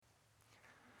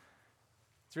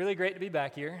It's really great to be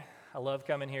back here. I love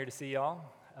coming here to see y'all.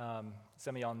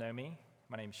 Some of y'all know me.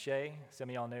 My name's Shay. Some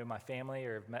of y'all know my family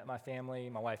or have met my family,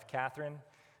 my wife, Catherine.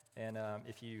 And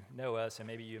if you know us, and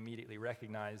maybe you immediately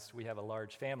recognize, we have a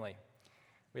large family.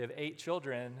 We have 8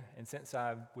 children, and since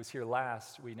I was here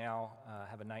last, we now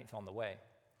have a 9th on the way.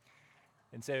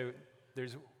 And so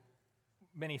there's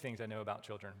many things I know about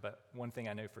children, but one thing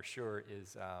I know for sure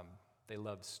is they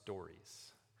love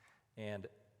stories. And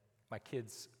my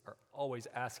kids are always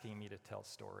asking me to tell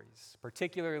stories.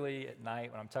 Particularly at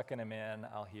night when I'm tucking them in,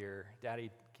 I'll hear,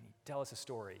 "Daddy, can you tell us a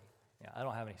story?" I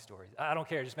don't have any stories. "I don't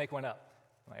care, just make one up."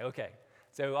 I'm like, "Okay."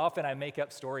 So often I make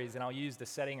up stories, and I'll use the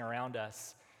setting around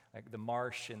us, like the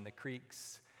marsh and the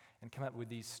creeks, and come up with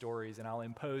these stories, and I'll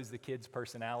impose the kids'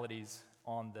 personalities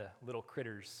on the little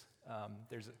critters.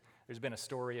 There's been a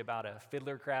story about a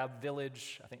fiddler crab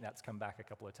village. I think that's come back a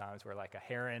couple of times, where like a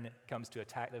heron comes to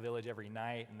attack the village every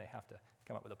night, and they have to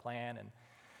come up with a plan. And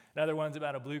another one's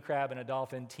about a blue crab and a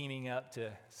dolphin teaming up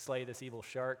to slay this evil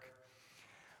shark.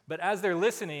 But as they're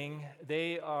listening,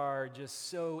 they are just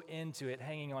so into it,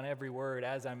 hanging on every word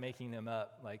as I'm making them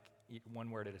up, like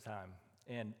one word at a time.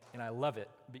 And I love it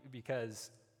because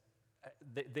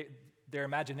their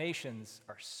imaginations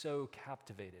are so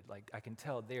captivated. Like I can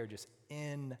tell they are just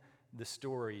in the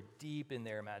story, deep in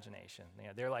their imagination.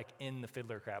 They're like in the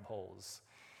fiddler crab holes.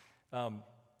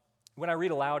 When I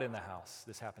read aloud in the house,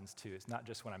 this happens too. It's not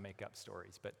just when I make up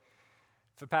stories, but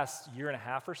for the past year and a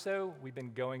half or so, we've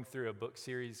been going through a book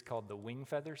series called the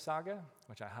Wingfeather Saga,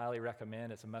 which I highly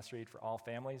recommend. It's a must-read for all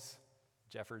families.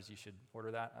 Jeffers, you should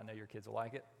order that. I know your kids will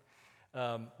like it.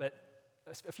 But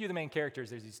a few of the main characters,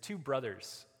 there's these 2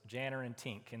 brothers, Janner and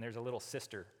Tink, and there's a little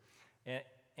sister.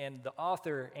 And the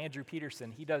author, Andrew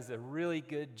Peterson, he does a really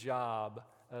good job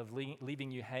of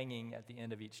leaving you hanging at the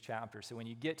end of each chapter. So when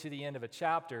you get to the end of a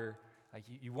chapter, like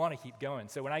you want to keep going.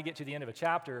 So when I get to the end of a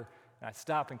chapter and I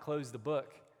stop and close the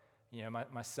book,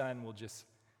 my son will just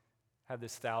have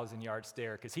this 1,000-yard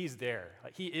stare because he's there.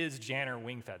 Like he is Janner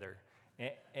Wingfeather.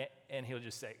 And he'll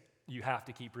just say, "You have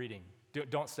to keep reading.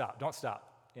 Don't stop. Don't stop."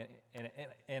 And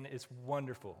it's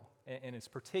wonderful. And it's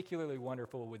particularly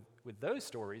wonderful with those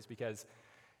stories because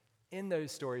in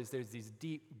those stories, there's these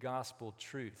deep gospel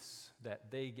truths that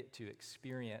they get to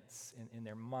experience in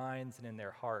their minds and in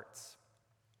their hearts.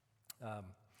 The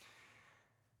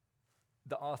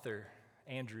author,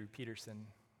 Andrew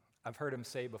Peterson, I've heard him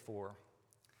say before,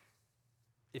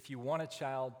 if you want a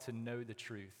child to know the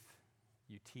truth,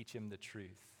 you teach him the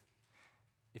truth.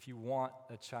 If you want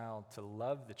a child to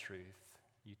love the truth,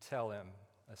 you tell him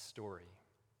a story.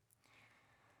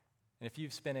 And if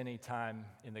you've spent any time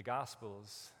in the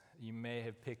Gospels, you may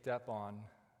have picked up on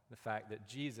the fact that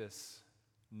Jesus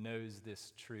knows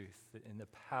this truth and the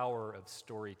power of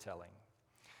storytelling.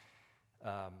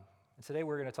 And today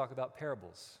we're going to talk about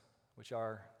parables, which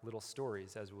are little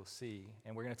stories, as we'll see.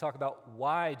 And we're going to talk about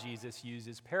why Jesus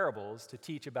uses parables to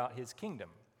teach about his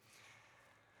kingdom.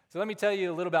 So let me tell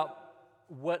you a little about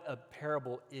what a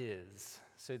parable is.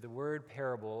 So the word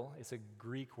parable is a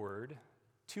Greek word,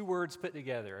 2 words put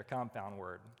together, a compound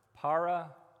word,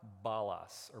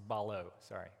 parabalos, or balo,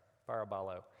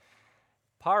 parabalo.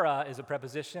 Para is a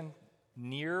preposition,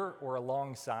 near or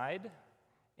alongside,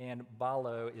 and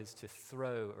balo is to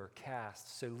throw or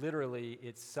cast. So literally,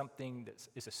 it's something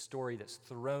it's a story that's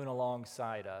thrown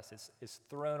alongside us. It's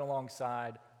thrown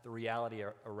alongside the reality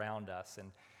around us,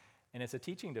 and it's a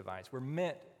teaching device. We're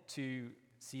meant to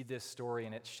see this story,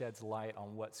 and it sheds light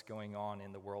on what's going on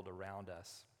in the world around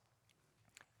us.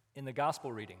 In the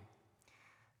gospel reading,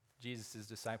 Jesus'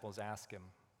 disciples ask him,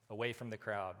 away from the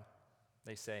crowd,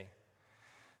 they say,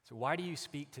 "So why do you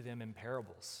speak to them in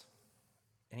parables?"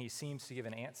 And he seems to give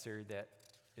an answer that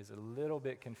is a little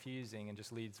bit confusing and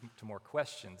just leads to more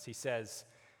questions. He says,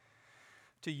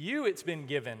 "To you it's been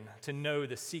given to know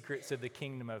the secrets of the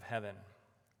kingdom of heaven,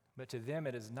 but to them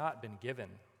it has not been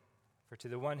given. For to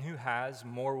the one who has,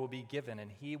 more will be given,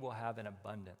 and he will have an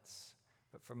abundance.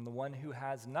 But from the one who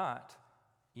has not,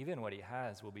 even what he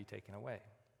has will be taken away."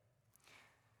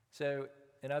 So,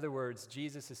 in other words,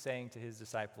 Jesus is saying to his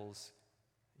disciples,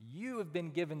 you have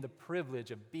been given the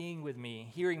privilege of being with me,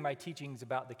 hearing my teachings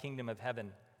about the kingdom of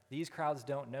heaven. These crowds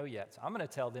don't know yet, so I'm going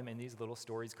to tell them in these little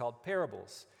stories called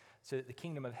parables, so that the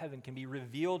kingdom of heaven can be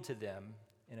revealed to them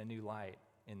in a new light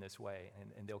in this way,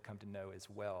 and they'll come to know as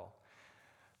well.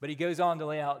 But he goes on to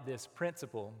lay out this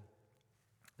principle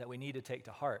that we need to take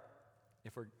to heart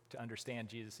if we're to understand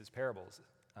Jesus' parables.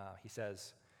 He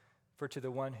says, "For to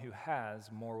the one who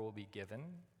has, more will be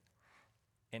given,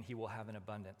 and he will have an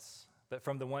abundance. But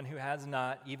from the one who has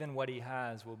not, even what he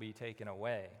has will be taken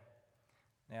away."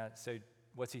 Now, so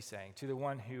what's he saying? To the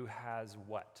one who has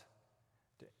what?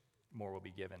 more will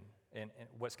be given, and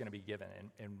what's going to be given.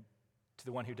 And to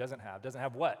the one who doesn't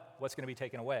have what? What's going to be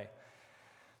taken away?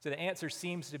 So the answer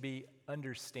seems to be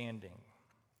understanding.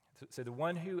 So the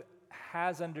one who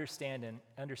has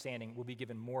understanding will be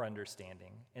given more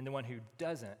understanding, and the one who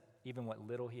doesn't, even what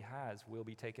little he has, will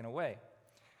be taken away.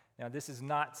 Now, this is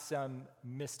not some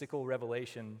mystical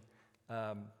revelation,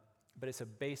 but it's a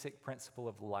basic principle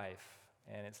of life,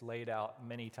 and it's laid out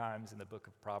many times in the book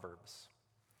of Proverbs.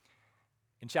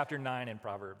 In chapter 9 in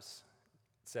Proverbs,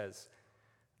 it says,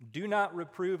 "Do not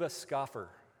reprove a scoffer,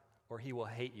 or he will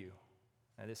hate you."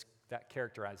 Now, that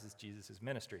characterizes Jesus'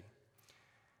 ministry.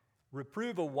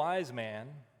 "Reprove a wise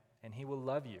man, and he will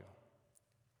love you.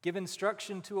 Give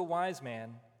instruction to a wise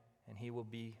man, and he will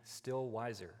be still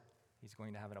wiser." He's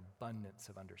going to have an abundance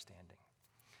of understanding.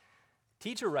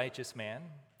 "Teach a righteous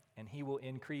man, and he will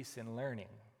increase in learning.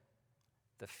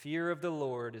 The fear of the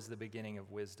Lord is the beginning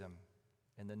of wisdom,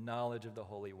 and the knowledge of the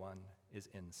Holy One is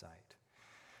insight."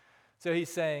 So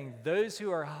he's saying those who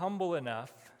are humble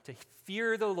enough to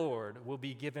fear the Lord will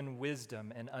be given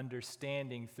wisdom and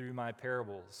understanding through my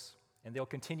parables, and they'll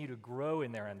continue to grow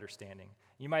in their understanding.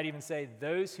 You might even say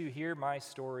those who hear my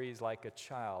stories like a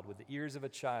child, with the ears of a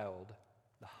child,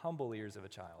 the humble ears of a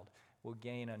child, will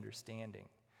gain understanding.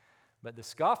 But the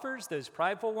scoffers, those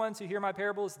prideful ones who hear my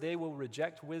parables, they will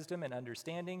reject wisdom and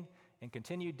understanding and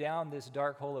continue down this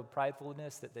dark hole of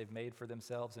pridefulness that they've made for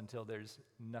themselves until there's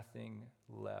nothing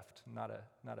left, not a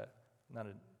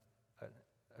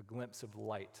glimpse of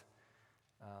light.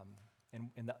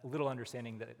 And the little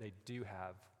understanding that they do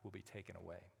have will be taken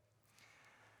away.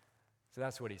 So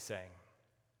that's what he's saying.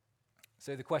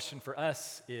 So the question for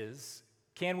us is,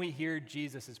 can we hear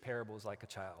Jesus' parables like a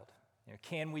child?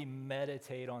 Can we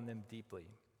meditate on them deeply?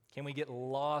 Can we get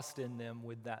lost in them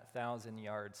with that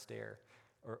 1,000-yard stare?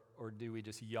 Or do we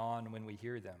just yawn when we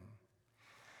hear them?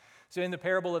 So in the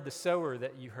parable of the sower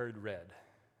that you heard read,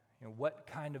 what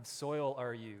kind of soil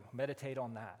are you? Meditate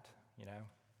on that.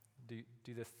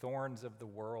 Do the thorns of the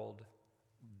world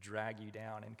drag you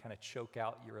down and kind of choke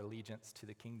out your allegiance to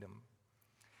the kingdom?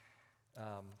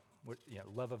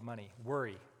 Love of money,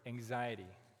 worry,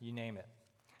 anxiety, you name it.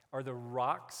 Are the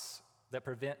rocks that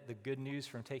prevent the good news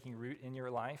from taking root in your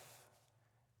life?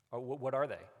 Or what are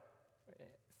they?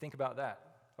 Think about that.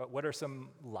 What are some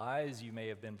lies you may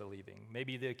have been believing?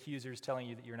 Maybe the accuser's telling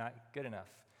you that you're not good enough,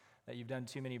 that you've done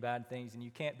too many bad things and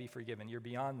you can't be forgiven. You're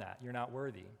beyond that. You're not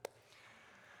worthy.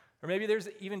 Or maybe there's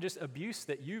even just abuse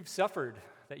that you've suffered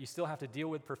that you still have to deal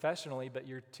with professionally, but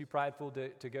you're too prideful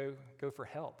to go for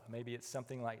help. Maybe it's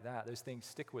something like that. Those things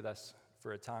stick with us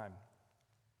for a time.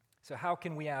 So how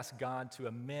can we ask God to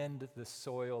amend the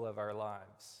soil of our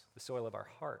lives, the soil of our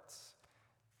hearts,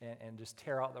 and just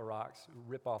tear out the rocks,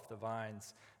 rip off the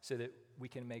vines, so that we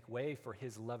can make way for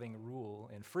his loving rule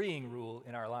and freeing rule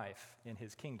in our life, in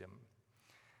his kingdom?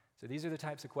 So these are the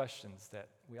types of questions that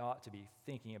we ought to be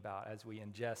thinking about as we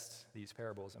ingest these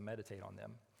parables and meditate on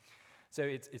them. So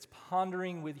it's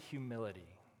pondering with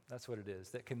humility. That's what it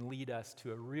is, that can lead us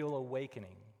to a real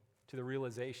awakening, to the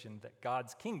realization that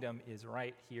God's kingdom is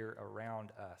right here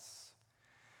around us.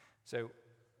 So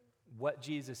what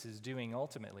Jesus is doing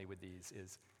ultimately with these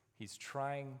is he's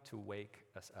trying to wake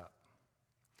us up.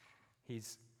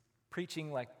 He's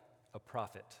preaching like a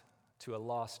prophet to a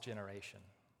lost generation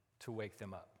to wake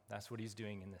them up. That's what he's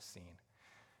doing in this scene.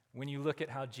 When you look at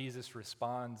how Jesus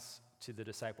responds to the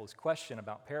disciples' question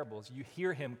about parables, you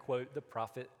hear him quote the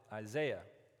prophet Isaiah.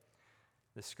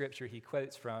 The scripture he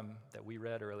quotes from that we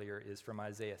read earlier is from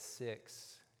Isaiah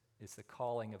 6. It's the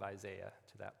calling of Isaiah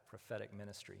to that prophetic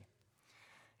ministry.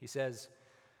 He says,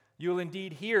 "You will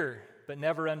indeed hear, but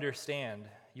never understand.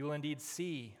 You will indeed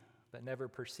see, but never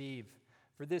perceive.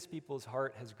 For this people's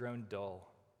heart has grown dull.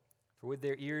 For with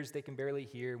their ears they can barely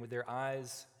hear, and with their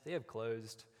eyes they have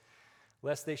closed,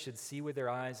 lest they should see with their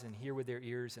eyes and hear with their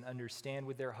ears and understand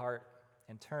with their heart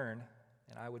and turn,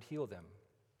 and I would heal them."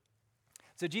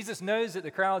 So Jesus knows that the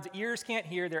crowd's ears can't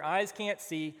hear, their eyes can't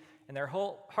see, and their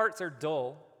whole hearts are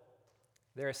dull.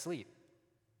 They're asleep,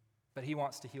 but he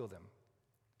wants to heal them.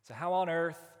 So how on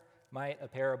earth might a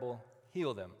parable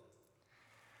heal them?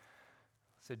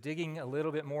 So digging a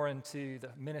little bit more into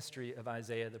the ministry of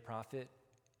Isaiah the prophet,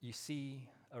 you see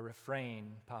a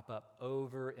refrain pop up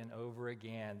over and over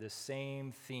again, this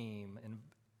same theme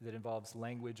that involves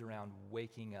language around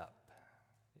waking up.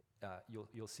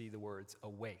 You'll see the words,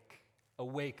 awake.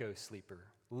 Awake, O sleeper.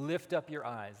 Lift up your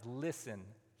eyes. Listen,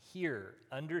 hear,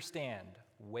 understand,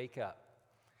 wake up.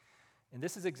 And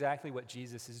this is exactly what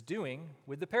Jesus is doing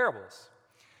with the parables.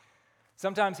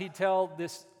 Sometimes he'd tell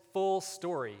this full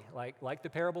story, like the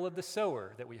parable of the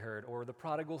sower that we heard, or the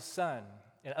prodigal son,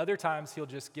 And other times he'll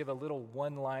just give a little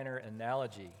one-liner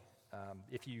analogy.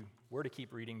 If you were to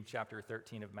keep reading chapter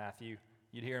 13 of Matthew,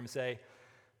 you'd hear him say,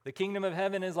 "The kingdom of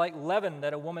heaven is like leaven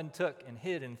that a woman took and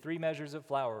hid in 3 measures of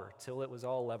flour till it was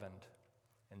all leavened."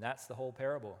 And that's the whole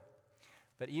parable.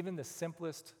 But even the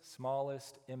simplest,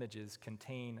 smallest images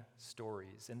contain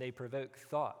stories, and they provoke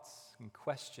thoughts and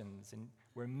questions, and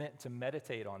we're meant to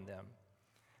meditate on them.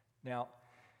 Now,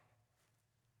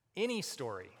 any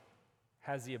story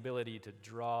has the ability to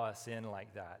draw us in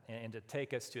like that and to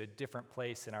take us to a different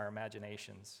place in our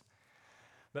imaginations.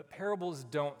 But parables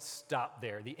don't stop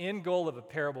there. The end goal of a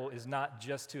parable is not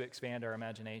just to expand our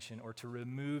imagination or to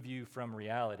remove you from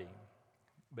reality,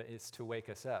 but it's to wake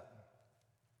us up.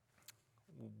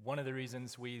 One of the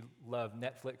reasons we love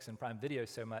Netflix and Prime Video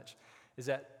so much is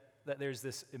that there's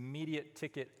this immediate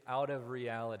ticket out of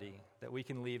reality that we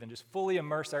can leave and just fully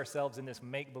immerse ourselves in this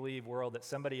make-believe world that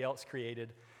somebody else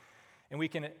created, and we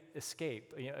can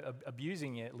escape.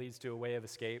 Abusing it leads to a way of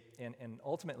escape, and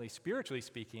ultimately, spiritually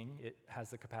speaking, it has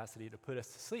the capacity to put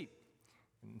us to sleep,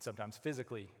 and sometimes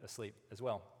physically asleep as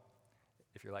well,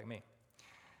 if you're like me.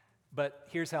 But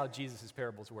here's how Jesus'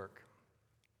 parables work.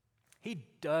 He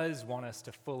does want us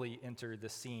to fully enter the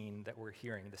scene that we're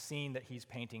hearing, the scene that he's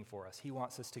painting for us. He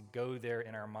wants us to go there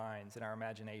in our minds, in our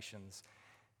imaginations.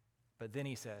 But then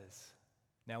he says,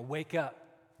 now wake up.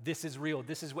 This is real.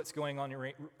 This is what's going on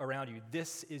around you.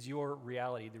 This is your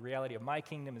reality. The reality of my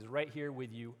kingdom is right here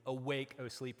with you. Awake, O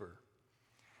sleeper.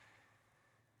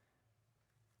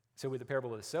 So with the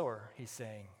parable of the sower, he's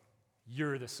saying,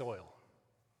 you're the soil.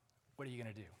 What are you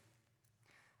going to do?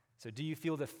 So do you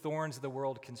feel the thorns of the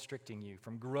world constricting you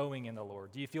from growing in the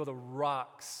Lord? Do you feel the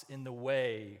rocks in the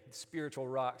way, spiritual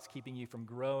rocks keeping you from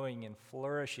growing and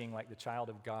flourishing like the child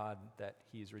of God that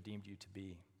he's redeemed you to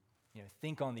be?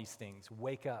 Think on these things.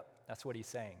 Wake up. That's what he's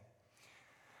saying.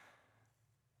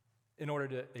 In order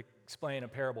to explain a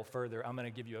parable further, I'm going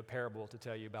to give you a parable to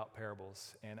tell you about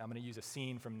parables. And I'm going to use a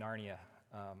scene from Narnia,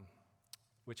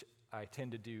 which I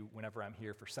tend to do whenever I'm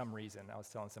here for some reason. I was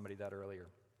telling somebody that earlier.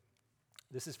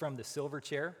 This is from The Silver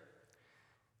Chair.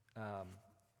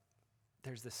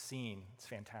 There's this scene. It's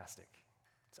fantastic.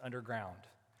 It's underground.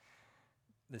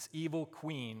 This evil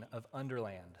queen of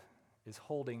Underland is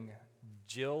holding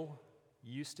Jill,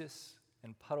 Eustace,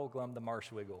 and Puddleglum the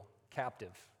Marshwiggle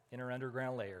captive in her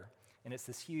underground lair. And it's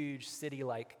this huge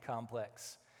city-like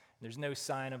complex. There's no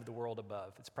sign of the world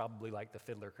above. It's probably like the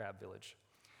Fiddler Crab Village.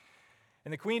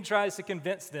 And the queen tries to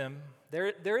convince them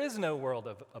there is no world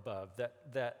above,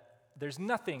 that there's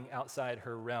nothing outside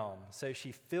her realm. So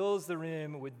she fills the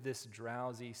room with this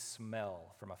drowsy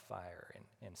smell from a fire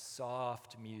and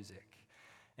soft music.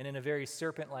 And in a very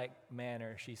serpent-like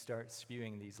manner, she starts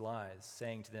spewing these lies,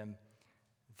 saying to them,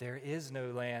 there is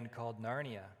no land called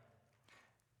Narnia.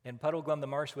 And Puddleglum the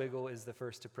Marshwiggle is the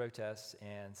first to protest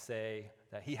and say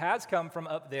that he has come from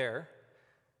up there,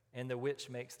 and the witch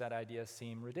makes that idea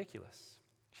seem ridiculous.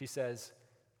 She says,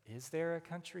 is there a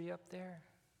country up there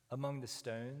among the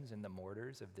stones and the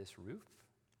mortars of this roof?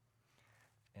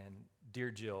 And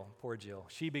dear Jill, poor Jill,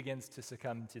 she begins to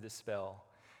succumb to the spell,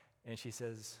 and she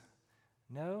says,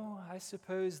 no, I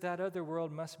suppose that other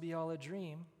world must be all a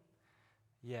dream.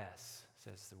 Yes,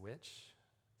 says the witch,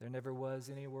 there never was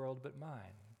any world but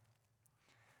mine.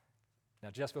 Now,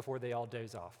 just before they all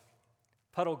doze off,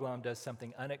 Puddleglum does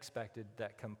something unexpected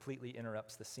that completely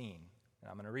interrupts the scene. And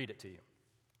I'm going to read it to you.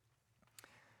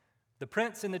 The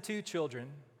prince and the 2 children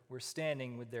were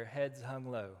standing with their heads hung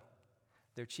low,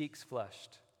 their cheeks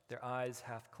flushed, their eyes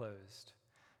half closed,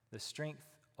 the strength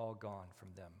all gone from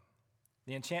them.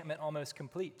 The enchantment almost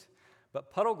complete,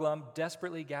 but Puddleglum,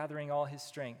 desperately gathering all his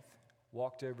strength,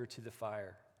 walked over to the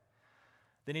fire.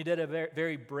 Then he did a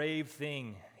very brave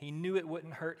thing. He knew it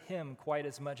wouldn't hurt him quite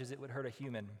as much as it would hurt a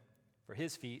human, for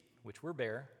his feet, which were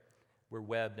bare, were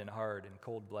webbed and hard and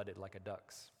cold-blooded like a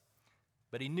duck's.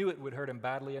 But he knew it would hurt him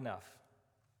badly enough,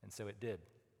 and so it did.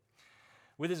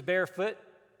 With his bare foot,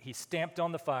 he stamped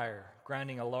on the fire,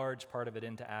 grinding a large part of it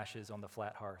into ashes on the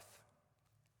flat hearth.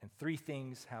 And 3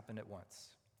 things happened at once.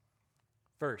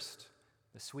 First,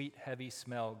 the sweet, heavy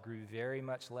smell grew very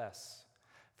much less,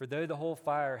 for though the whole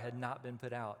fire had not been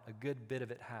put out, a good bit of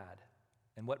it had,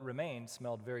 and what remained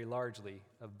smelled very largely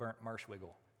of burnt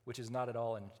marshwiggle, which is not at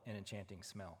all an enchanting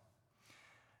smell.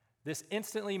 This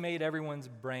instantly made everyone's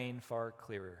brain far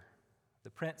clearer.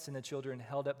 The prince and the children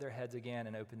held up their heads again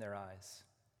and opened their eyes.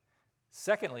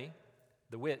 Secondly,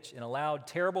 the witch, in a loud,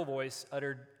 terrible voice,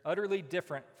 utterly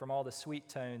different from all the sweet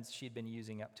tones she'd been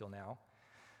using up till now,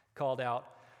 called out,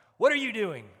 what are you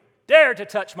doing? Dare to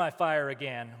touch my fire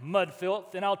again, mud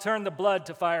filth, and I'll turn the blood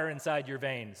to fire inside your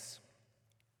veins.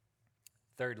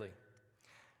 Thirdly,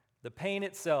 The pain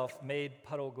itself made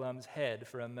Puddleglum's head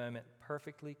for a moment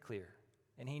perfectly clear,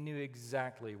 and he knew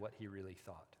exactly what he really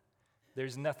thought.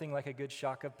 There's nothing like a good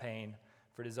shock of pain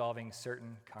for dissolving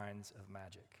certain kinds of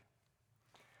magic.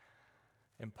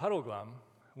 And Puddleglum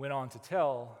went on to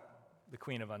tell the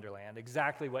Queen of Underland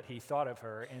exactly what he thought of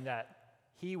her, and that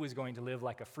he was going to live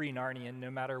like a free Narnian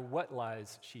no matter what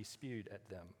lies she spewed at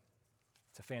them.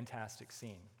 It's a fantastic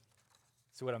scene.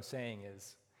 So what I'm saying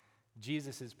is,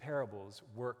 Jesus' parables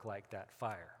work like that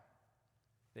fire.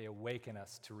 They awaken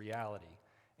us to reality,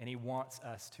 and he wants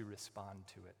us to respond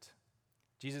to it.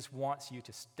 Jesus wants you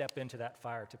to step into that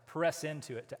fire, to press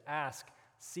into it, to ask,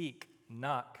 seek,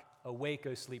 knock, awake,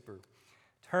 O sleeper.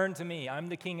 Turn to me, I'm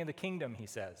the King of the kingdom, he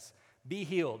says. Be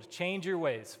healed, change your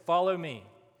ways, follow me.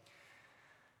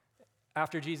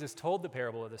 After Jesus told the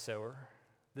parable of the sower,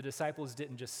 the disciples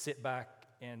didn't just sit back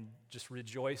and just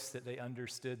rejoice that they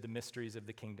understood the mysteries of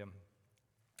the kingdom.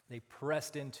 They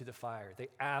pressed into the fire. They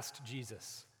asked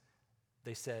Jesus.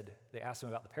 They asked him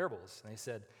about the parables, and they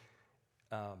said,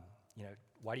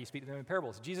 why do you speak to them in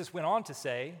parables? Jesus went on to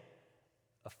say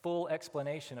a full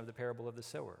explanation of the parable of the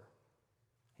sower.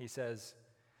 He says,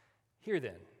 "Hear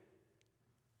then,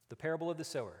 the parable of the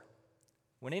sower.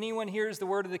 When anyone hears the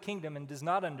word of the kingdom and does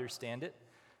not understand it,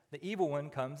 the evil one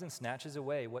comes and snatches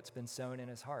away what's been sown in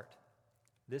his heart.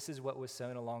 This is what was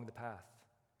sown along the path.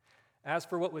 As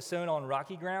for what was sown on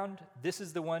rocky ground, this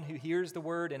is the one who hears the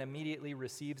word and immediately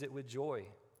receives it with joy.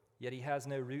 Yet he has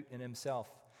no root in himself,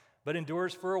 but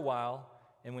endures for a while,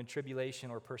 and when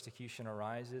tribulation or persecution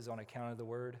arises on account of the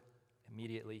word,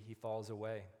 immediately he falls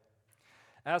away.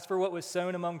 As for what was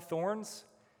sown among thorns,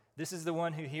 this is the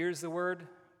one who hears the word,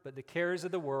 but the cares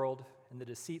of the world and the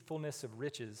deceitfulness of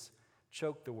riches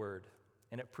choke the word,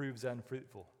 and it proves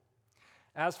unfruitful.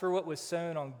 As for what was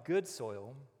sown on good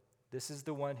soil, this is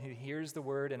the one who hears the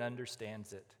word and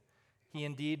understands it. He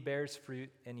indeed bears fruit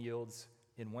and yields,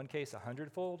 in one case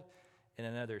 100-fold, in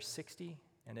another 60,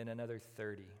 and in another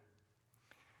 30.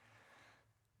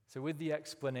 So with the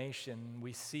explanation,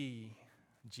 we see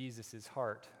Jesus'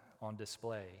 heart on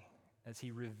display as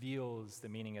he reveals the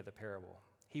meaning of the parable.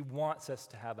 He wants us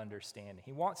to have understanding.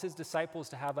 He wants his disciples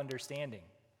to have understanding,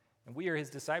 and we are his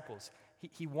disciples.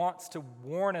 He wants to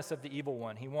warn us of the evil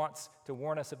one. He wants to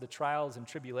warn us of the trials and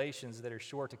tribulations that are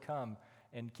sure to come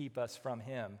and keep us from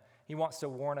him. He wants to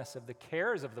warn us of the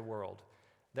cares of the world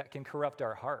that can corrupt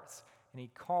our hearts, and he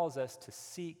calls us to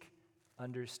seek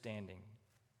understanding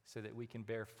so that we can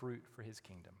bear fruit for his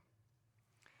kingdom.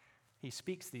 He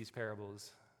speaks these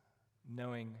parables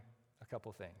knowing a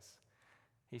couple things.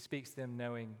 He speaks them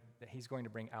knowing that he's going to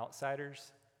bring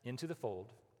outsiders into the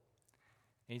fold,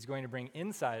 and he's going to bring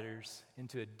insiders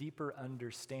into a deeper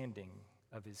understanding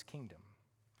of his kingdom.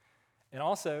 And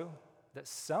also that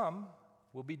some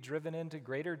will be driven into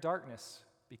greater darkness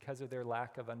because of their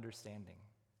lack of understanding.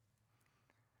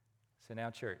 So now,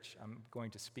 church, I'm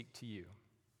going to speak to you.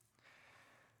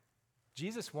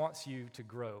 Jesus wants you to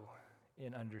grow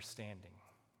in understanding,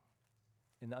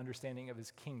 in the understanding of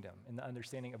his kingdom, in the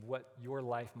understanding of what your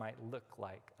life might look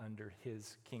like under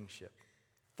his kingship,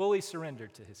 fully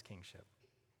surrendered to his kingship.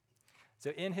 So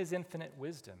in his infinite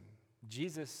wisdom,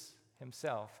 Jesus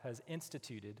himself has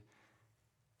instituted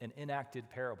an enacted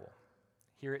parable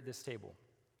here at this table.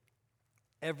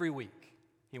 Every week,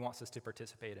 he wants us to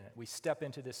participate in it. We step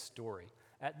into this story.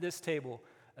 At this table,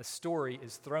 a story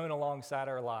is thrown alongside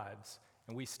our lives,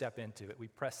 and we step into it. We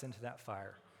press into that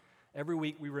fire. Every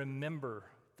week, we remember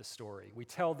the story. We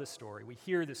tell the story. We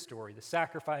hear the story, the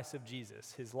sacrifice of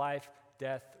Jesus, his life,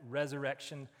 death,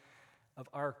 resurrection of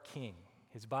our King,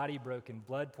 his body broken,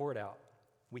 blood poured out.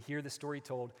 We hear the story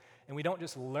told, and we don't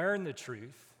just learn the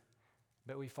truth,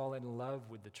 but we fall in love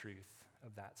with the truth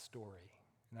of that story.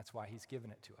 And that's why he's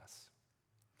given it to us.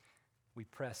 We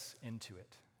press into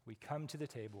it. We come to the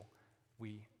table.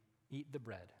 We eat the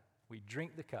bread. We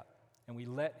drink the cup. And we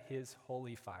let his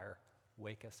holy fire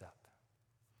wake us up.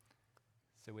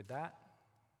 So with that,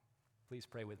 please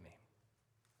pray with me.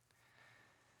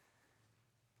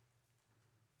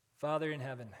 Father in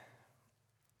heaven,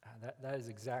 that is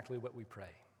exactly what we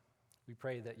pray. We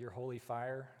pray that your holy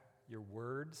fire, your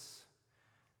words,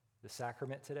 the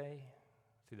sacrament today,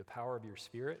 through the power of your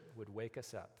Spirit, would wake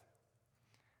us up.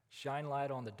 Shine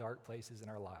light on the dark places in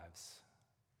our lives,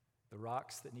 the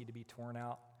rocks that need to be torn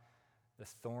out, the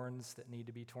thorns that need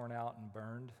to be torn out and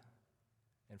burned,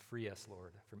 and free us,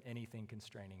 Lord, from anything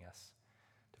constraining us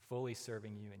to fully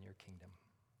serving you in your kingdom.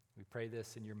 We pray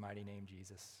this in your mighty name,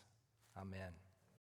 Jesus. Amen.